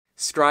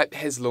Stripe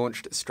has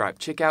launched Stripe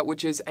Checkout,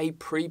 which is a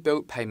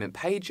pre-built payment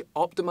page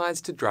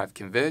optimized to drive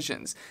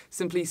conversions.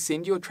 Simply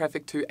send your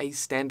traffic to a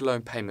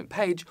standalone payment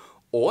page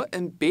or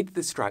embed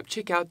the Stripe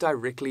Checkout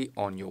directly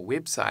on your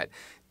website.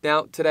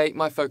 Now, today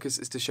my focus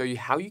is to show you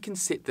how you can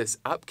set this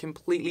up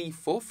completely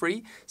for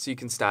free so you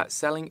can start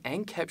selling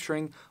and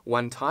capturing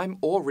one-time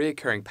or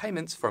recurring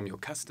payments from your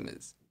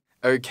customers.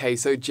 Okay,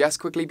 so just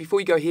quickly before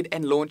we go ahead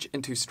and launch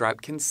into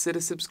Stripe,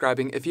 consider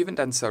subscribing if you haven't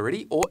done so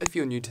already or if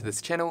you're new to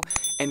this channel,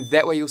 and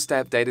that way you'll stay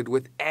updated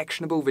with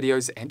actionable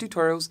videos and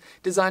tutorials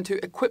designed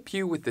to equip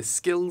you with the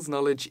skills,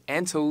 knowledge,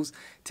 and tools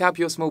to help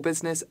your small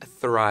business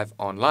thrive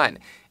online.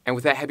 And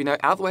with that happy note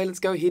out the way, let's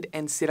go ahead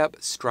and set up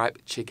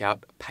Stripe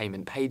Checkout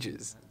payment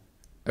pages.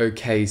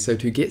 Okay, so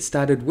to get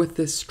started with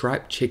this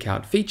Stripe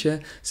Checkout feature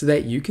so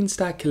that you can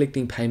start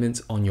collecting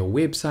payments on your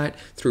website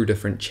through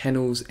different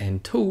channels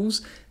and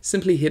tools,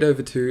 simply head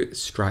over to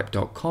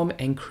stripe.com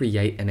and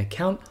create an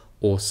account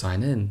or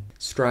sign in.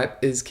 Stripe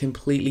is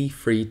completely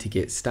free to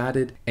get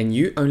started and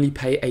you only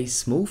pay a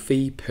small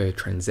fee per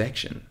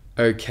transaction.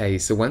 Okay,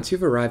 so once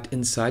you've arrived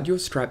inside your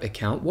Stripe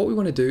account, what we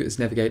want to do is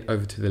navigate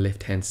over to the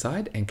left-hand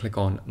side and click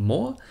on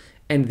More,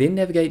 and then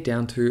navigate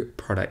down to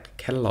Product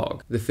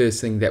Catalog. The first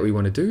thing that we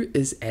want to do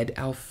is add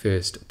our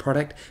first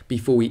product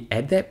before we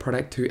add that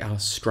product to our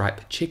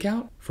Stripe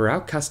checkout for our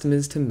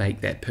customers to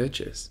make that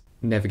purchase.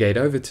 Navigate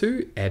over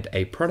to Add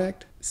a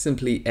Product,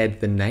 simply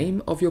add the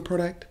name of your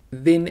product,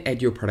 then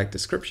add your product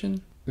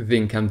description,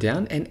 then come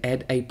down and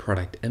add a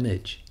product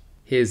image.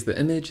 Here's the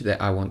image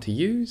that I want to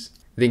use.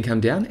 Then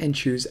come down and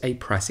choose a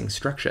pricing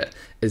structure.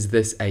 Is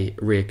this a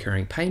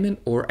recurring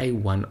payment or a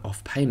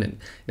one-off payment?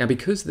 Now,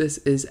 because this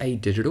is a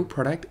digital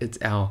product, it's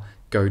our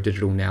Go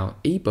Digital Now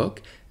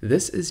ebook,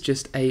 this is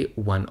just a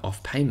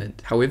one-off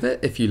payment. However,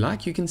 if you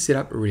like, you can set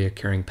up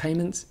recurring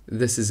payments.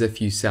 This is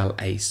if you sell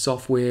a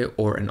software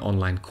or an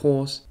online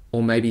course,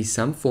 or maybe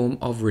some form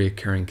of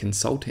recurring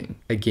consulting.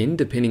 Again,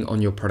 depending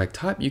on your product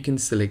type, you can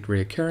select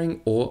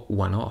recurring or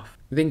one-off.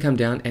 Then come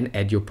down and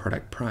add your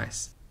product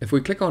price. If we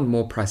click on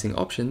more pricing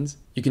options,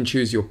 you can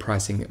choose your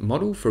pricing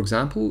model, for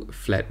example,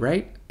 flat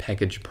rate,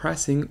 package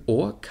pricing,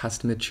 or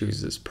customer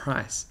chooses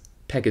price.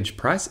 Package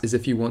price is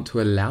if you want to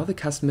allow the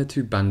customer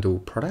to bundle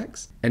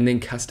products, and then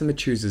customer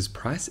chooses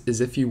price is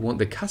if you want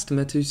the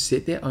customer to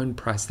set their own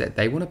price that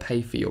they want to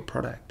pay for your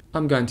product.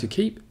 I'm going to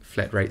keep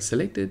flat rate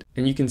selected,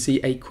 and you can see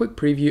a quick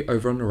preview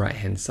over on the right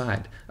hand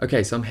side.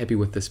 Okay, so I'm happy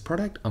with this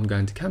product. I'm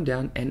going to come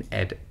down and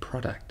add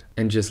product.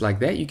 And just like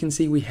that, you can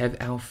see we have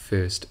our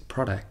first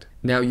product.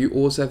 Now you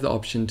also have the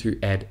option to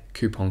add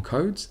coupon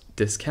codes,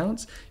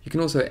 discounts. You can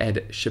also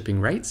add shipping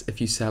rates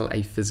if you sell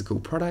a physical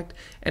product,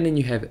 and then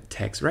you have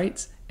tax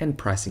rates and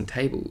pricing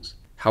tables.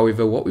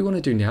 However, what we want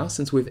to do now,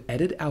 since we've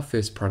added our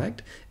first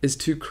product, is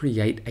to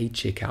create a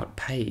checkout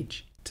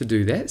page. To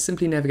do that,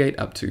 simply navigate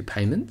up to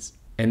Payments,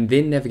 and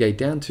then navigate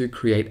down to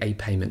Create a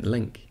Payment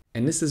Link.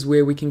 And this is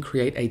where we can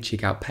create a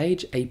checkout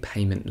page, a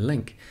payment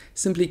link.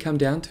 Simply come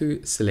down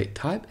to Select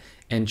Type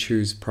and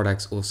choose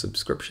Products or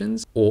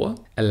Subscriptions, or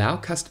allow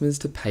customers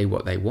to pay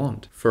what they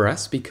want. For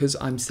us, because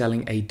I'm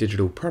selling a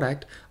digital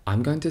product,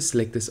 I'm going to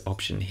select this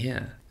option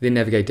here. Then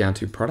navigate down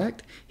to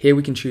Product. Here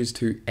we can choose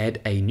to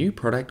add a new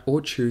product or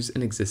choose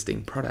an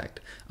existing product.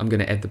 I'm going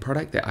to add the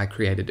product that I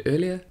created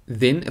earlier.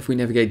 Then if we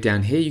navigate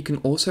down here, you can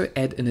also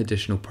add an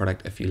additional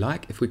product if you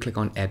like. If we click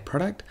on Add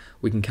Product,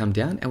 we can come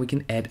down and we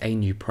can add a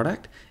new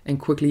product and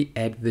quickly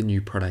add the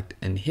new product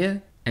in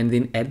here, and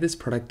then add this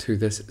product to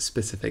this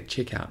specific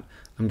checkout.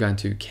 I'm going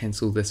to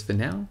cancel this for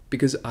now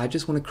because I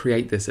just want to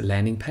create this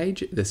landing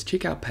page, this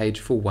checkout page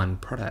for one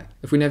product.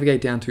 If we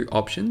navigate down to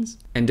options,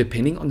 and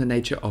depending on the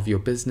nature of your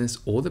business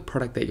or the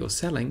product that you're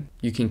selling,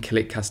 you can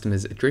collect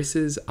customers'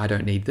 addresses. I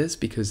don't need this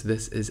because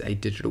this is a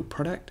digital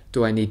product.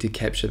 Do I need to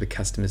capture the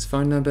customer's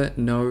phone number?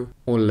 No.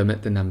 Or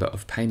limit the number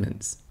of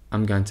payments.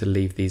 I'm going to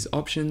leave these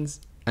options.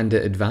 Under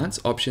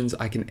advanced options,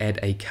 I can add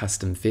a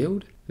custom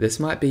field. This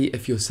might be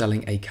if you're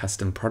selling a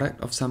custom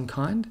product of some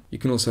kind. You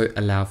can also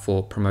allow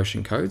for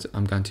promotion codes.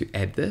 I'm going to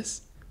add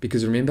this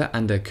because remember,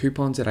 under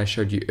coupons that I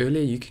showed you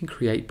earlier, you can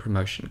create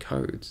promotion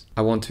codes.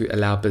 I want to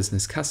allow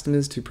business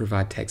customers to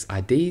provide tax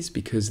IDs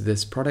because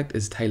this product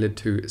is tailored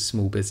to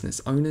small business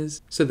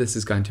owners. So this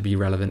is going to be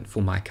relevant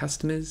for my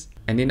customers.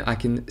 And then I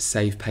can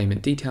save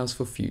payment details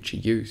for future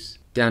use.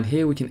 Down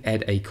here, we can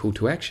add a call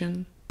to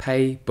action,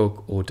 pay,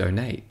 book, or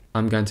donate.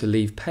 I'm going to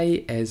leave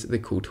pay as the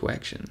call to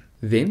action.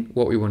 Then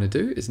what we want to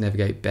do is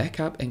navigate back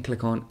up and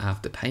click on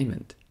After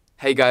Payment.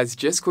 Hey guys,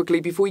 just quickly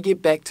before we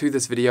get back to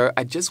this video,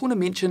 I just want to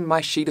mention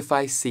my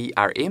Sheetify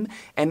CRM,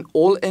 an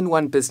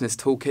all-in-one business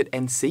toolkit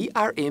and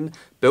CRM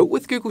built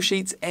with Google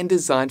Sheets and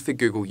designed for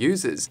Google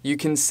users. You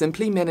can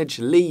simply manage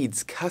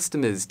leads,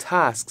 customers,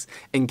 tasks,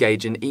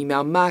 engage in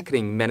email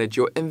marketing, manage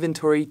your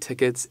inventory,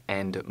 tickets,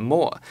 and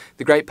more.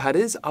 The great part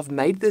is I've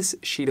made this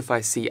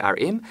Sheetify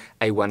CRM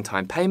a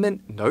one-time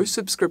payment, no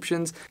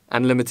subscriptions,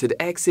 unlimited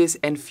access,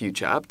 and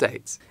future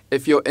updates.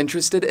 If you're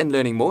interested in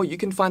learning more, you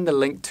can find the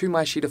link to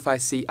my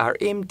Sheetify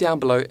CRM down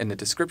below in the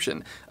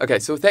description. Okay,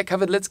 so with that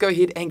covered, let's go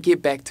ahead and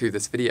get back to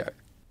this video.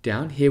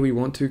 Down here we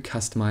want to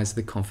customize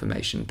the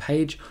confirmation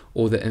page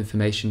or the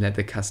information that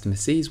the customer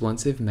sees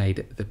once they've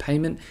made the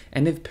payment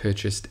and they've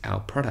purchased our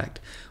product.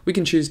 We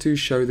can choose to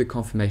show the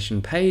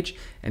confirmation page,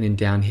 and then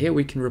down here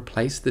we can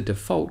replace the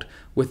default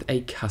with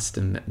a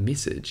custom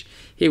message.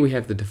 Here we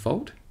have the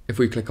default. If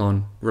we click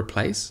on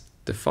replace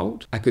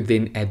default, I could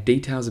then add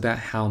details about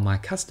how my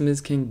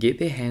customers can get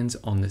their hands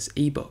on this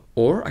ebook.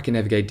 Or I can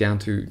navigate down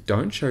to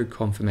don't show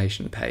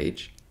confirmation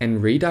page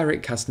and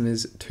redirect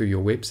customers to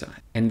your website.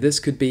 And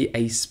this could be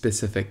a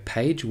specific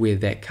page where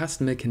that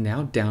customer can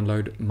now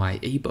download my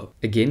ebook.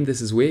 Again, this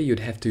is where you'd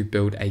have to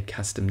build a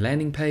custom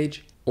landing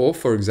page. Or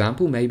for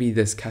example, maybe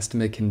this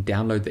customer can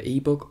download the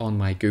ebook on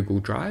my Google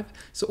Drive.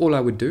 So all I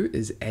would do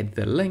is add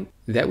the link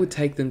that would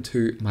take them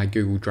to my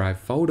Google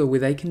Drive folder where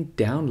they can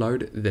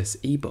download this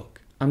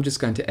ebook. I'm just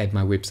going to add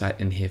my website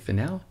in here for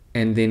now.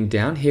 And then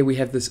down here we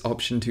have this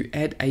option to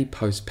add a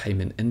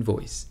post-payment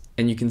invoice.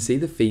 And you can see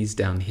the fees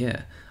down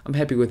here. I'm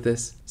happy with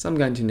this, so I'm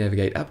going to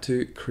navigate up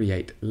to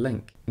create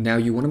link. Now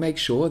you want to make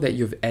sure that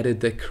you've added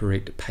the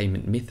correct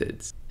payment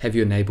methods. Have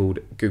you enabled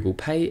Google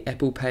Pay,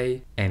 Apple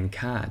Pay, and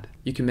card?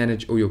 You can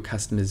manage all your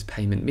customers'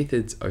 payment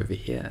methods over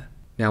here.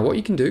 Now what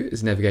you can do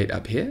is navigate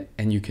up here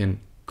and you can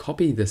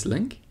copy this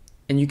link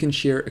and you can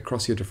share it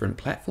across your different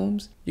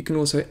platforms. You can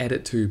also add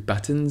it to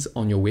buttons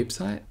on your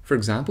website. For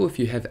example, if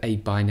you have a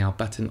buy now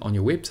button on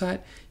your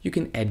website, you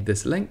can add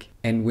this link,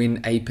 and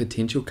when a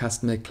potential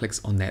customer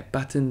clicks on that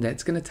button,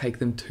 that's going to take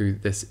them to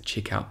this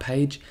checkout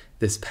page,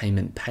 this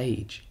payment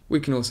page.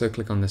 We can also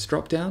click on this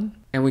drop down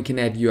and we can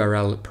add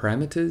URL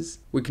parameters.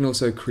 We can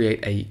also create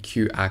a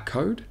QR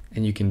code,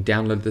 and you can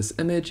download this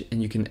image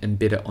and you can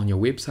embed it on your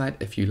website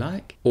if you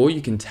like. Or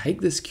you can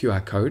take this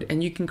QR code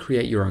and you can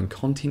create your own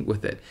content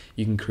with it.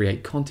 You can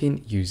create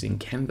content using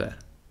Canva.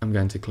 I'm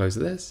going to close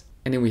this,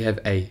 and then we have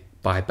a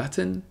buy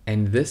button,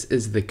 and this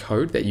is the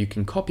code that you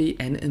can copy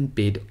and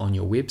embed on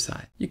your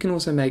website. You can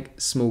also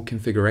make small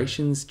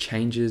configurations,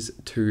 changes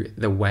to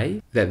the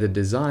way that the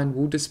design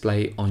will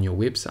display on your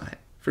website.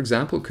 For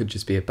example, it could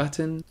just be a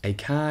button, a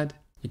card.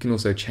 You can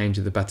also change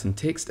the button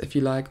text if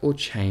you like, or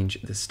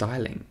change the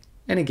styling.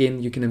 And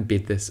again, you can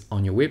embed this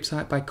on your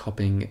website by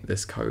copying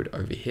this code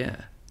over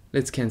here.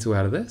 Let's cancel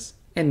out of this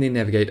and then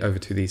navigate over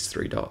to these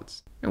three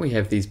dots. And we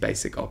have these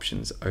basic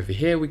options over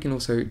here. We can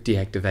also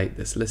deactivate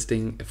this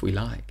listing if we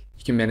like.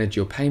 You can manage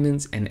your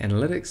payments and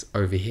analytics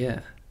over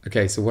here.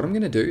 Okay, so what I'm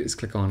going to do is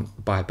click on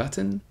buy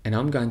button, and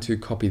I'm going to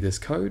copy this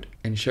code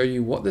and show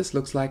you what this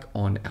looks like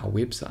on our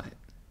website.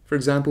 For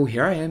example,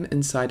 here I am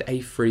inside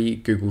a free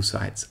Google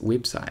Sites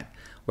website.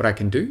 What I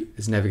can do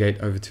is navigate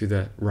over to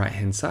the right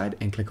hand side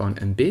and click on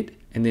embed,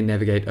 and then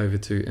navigate over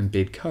to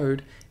embed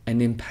code and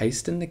then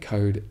paste in the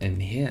code in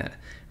here.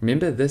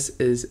 Remember, this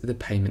is the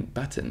payment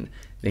button.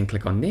 Then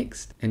click on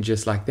next, and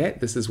just like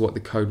that, this is what the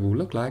code will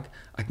look like.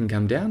 I can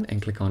come down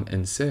and click on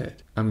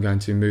insert. I'm going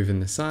to move in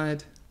the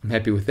side. I'm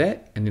happy with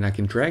that, and then I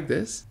can drag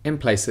this and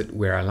place it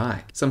where I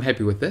like. So I'm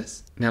happy with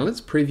this. Now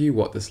let's preview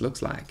what this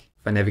looks like.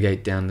 If I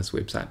navigate down this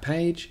website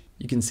page,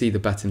 you can see the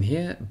button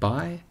here,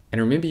 buy. And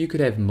remember, you could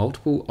have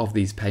multiple of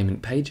these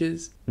payment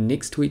pages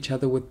next to each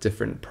other with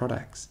different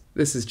products.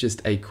 This is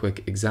just a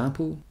quick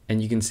example,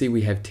 and you can see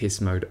we have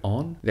test mode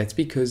on. That's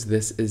because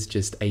this is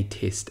just a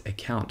test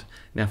account.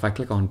 Now, if I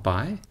click on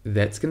buy,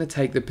 that's going to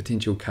take the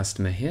potential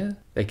customer here.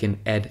 They can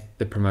add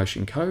the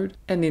promotion code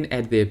and then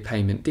add their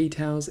payment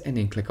details and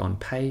then click on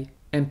pay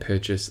and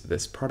purchase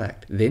this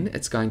product. Then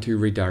it's going to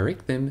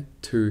redirect them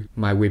to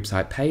my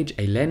website page,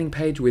 a landing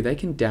page where they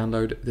can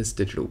download this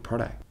digital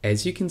product.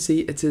 As you can see,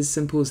 it's as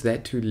simple as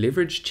that to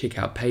leverage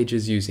checkout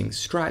pages using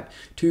Stripe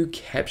to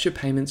capture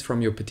payments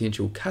from your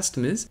potential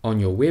customers on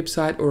your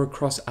website or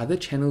across other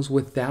channels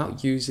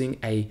without using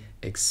a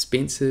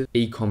expensive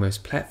e-commerce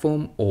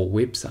platform or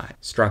website.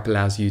 Stripe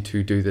allows you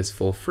to do this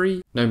for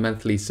free, no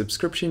monthly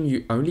subscription,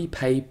 you only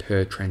pay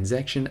per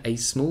transaction, a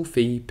small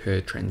fee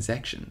per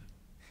transaction.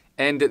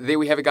 And there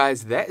we have it,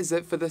 guys. That is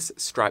it for this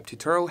Stripe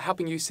tutorial,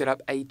 helping you set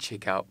up a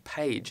checkout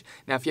page.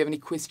 Now, if you have any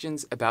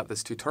questions about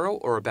this tutorial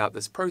or about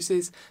this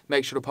process,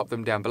 make sure to pop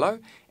them down below.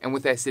 And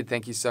with that said,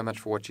 thank you so much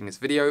for watching this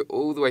video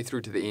all the way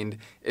through to the end.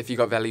 If you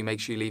got value, make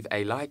sure you leave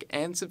a like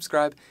and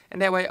subscribe.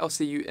 And that way, I'll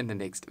see you in the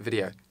next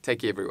video. Take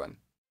care, everyone.